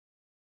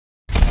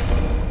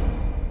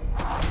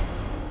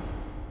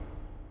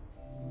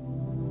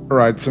All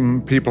right,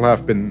 some people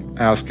have been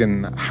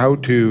asking how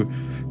to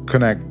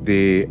connect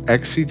the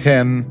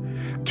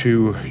XC10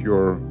 to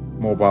your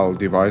mobile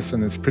device,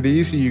 and it's pretty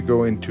easy. You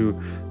go into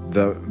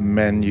the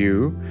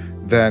menu,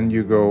 then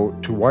you go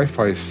to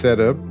Wi-Fi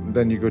setup,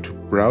 then you go to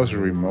browser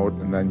remote,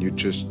 and then you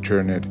just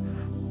turn it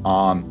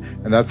on,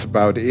 and that's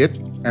about it.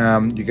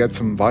 You get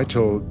some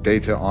vital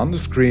data on the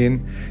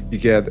screen. You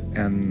get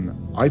an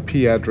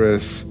IP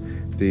address,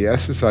 the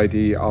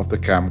SSID of the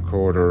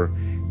camcorder,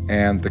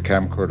 and the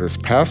camcorder's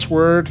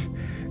password,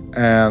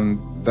 and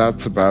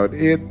that's about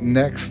it.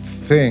 Next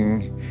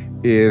thing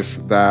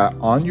is that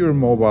on your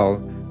mobile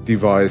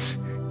device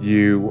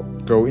you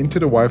go into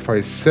the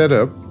Wi-Fi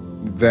setup,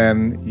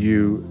 then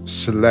you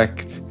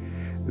select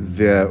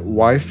the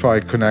Wi-Fi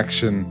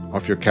connection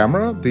of your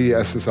camera, the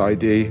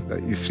SSID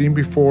that you've seen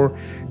before,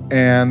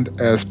 and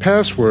as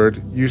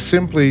password you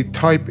simply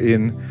type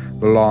in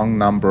the long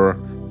number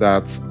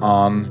that's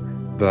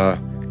on the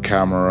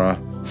camera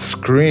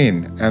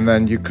screen, and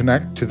then you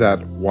connect to that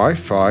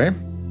Wi-Fi,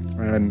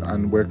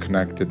 and we're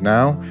connected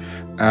now.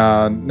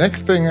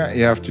 Next thing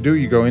you have to do,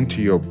 you go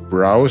into your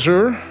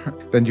browser,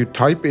 then you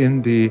type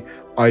in the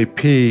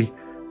IP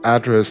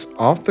address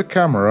of the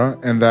camera,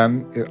 and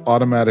then it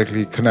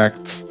automatically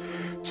connects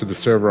to the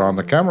server on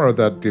the camera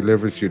that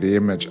delivers you the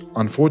image.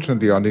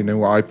 Unfortunately, on the new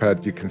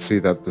iPad you can see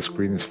that the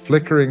screen is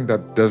flickering.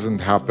 That doesn't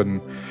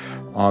happen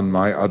on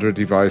my other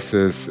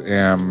devices.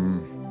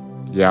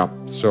 Yeah,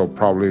 so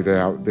probably they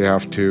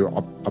have to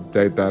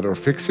update that or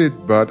fix it.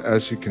 But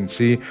as you can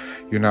see,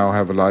 you now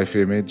have a live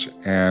image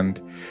and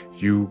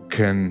you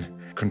can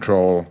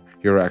control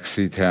your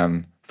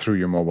XC10 through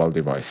your mobile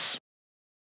device.